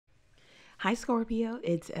Hi, Scorpio.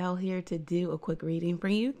 It's Elle here to do a quick reading for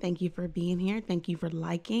you. Thank you for being here. Thank you for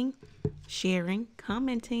liking, sharing,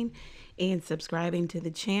 commenting, and subscribing to the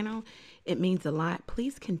channel. It means a lot.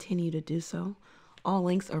 Please continue to do so. All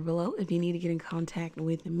links are below if you need to get in contact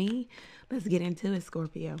with me. Let's get into it,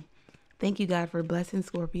 Scorpio. Thank you, God, for blessing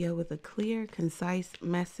Scorpio with a clear, concise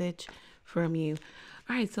message from you.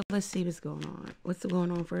 All right, so let's see what's going on. What's going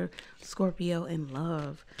on for Scorpio in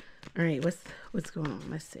love? All right, what's going on?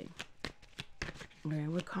 Let's see. All right,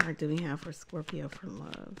 what card do we have for Scorpio for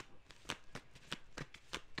love?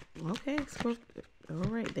 Okay, Scorpio.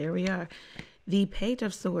 All right, there we are. The Page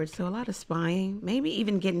of Swords. So a lot of spying, maybe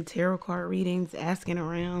even getting tarot card readings, asking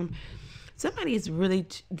around. Somebody is really,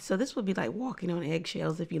 so this would be like walking on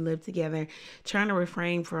eggshells if you live together, trying to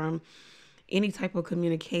refrain from any type of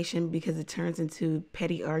communication because it turns into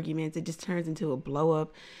petty arguments. It just turns into a blow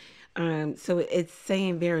up. So it's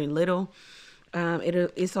saying very little.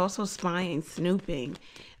 It's also spying, snooping,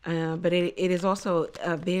 but it is also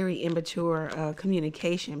a very immature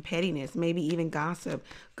communication, pettiness, maybe even gossip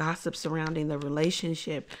surrounding the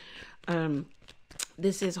relationship.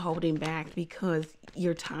 This is holding back because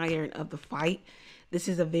you're tired of the fight. This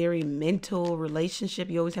is a very mental relationship.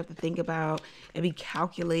 You always have to think about and be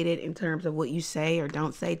calculated in terms of what you say or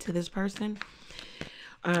don't say to this person.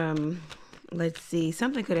 Let's see,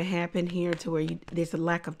 something could have happened here to where there's a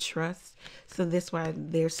lack of trust. So that's why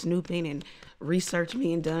there's snooping and research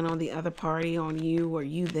being done on the other party, on you or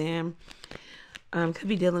you them. Could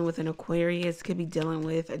be dealing with an Aquarius, could be dealing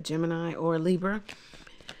with a Gemini or a Libra.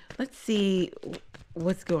 Let's see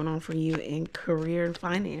what's going on for you in career and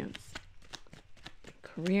finance.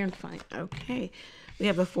 Career and finance, okay. We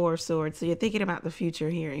have the Four of Swords. So you're thinking about the future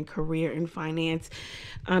here in career and finance.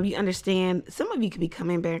 You understand some of you could be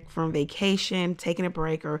coming back from vacation, taking a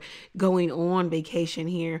break, or going on vacation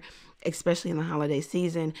here, especially in the holiday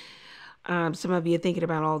season. Some of you are thinking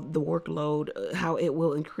about all the workload, how it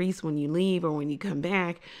will increase when you leave or when you come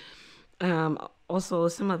back. Also,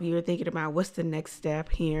 some of you are thinking about what's the next step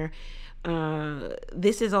here.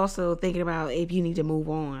 This is also thinking about if you need to move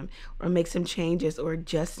on or make some changes or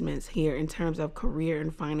adjustments here in terms of career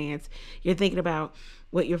and finance. You're thinking about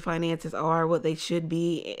what your finances are, what they should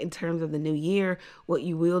be in terms of the new year, what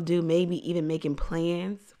you will do, maybe even making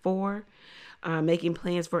plans for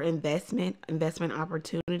investment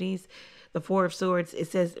opportunities. The Four of Swords, it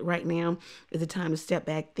says right now is a time to step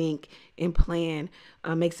back, think, and plan,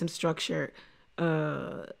 make some structure.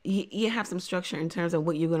 You have some structure in terms of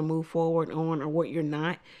what you're going to move forward on or what you're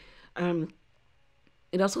not.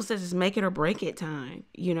 It also says it's make it or break it time.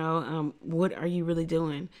 What are you really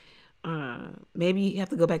doing? Maybe you have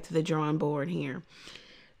to go back to the drawing board here.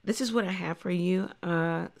 This is what I have for you,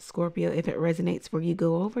 Scorpio. If it resonates for you,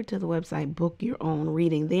 go over to the website, book your own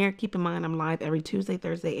reading there. Keep in mind, I'm live every Tuesday,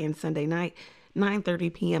 Thursday, and Sunday night,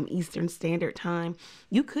 9:30 p.m. Eastern Standard Time.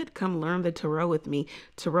 You could come learn the tarot with me.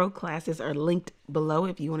 Tarot classes are linked below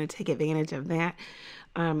if you want to take advantage of that.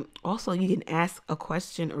 Also, you can ask a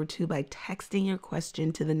question or two by texting your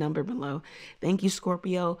question to the number below. Thank you,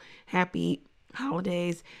 Scorpio. Happy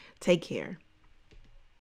holidays. Take care.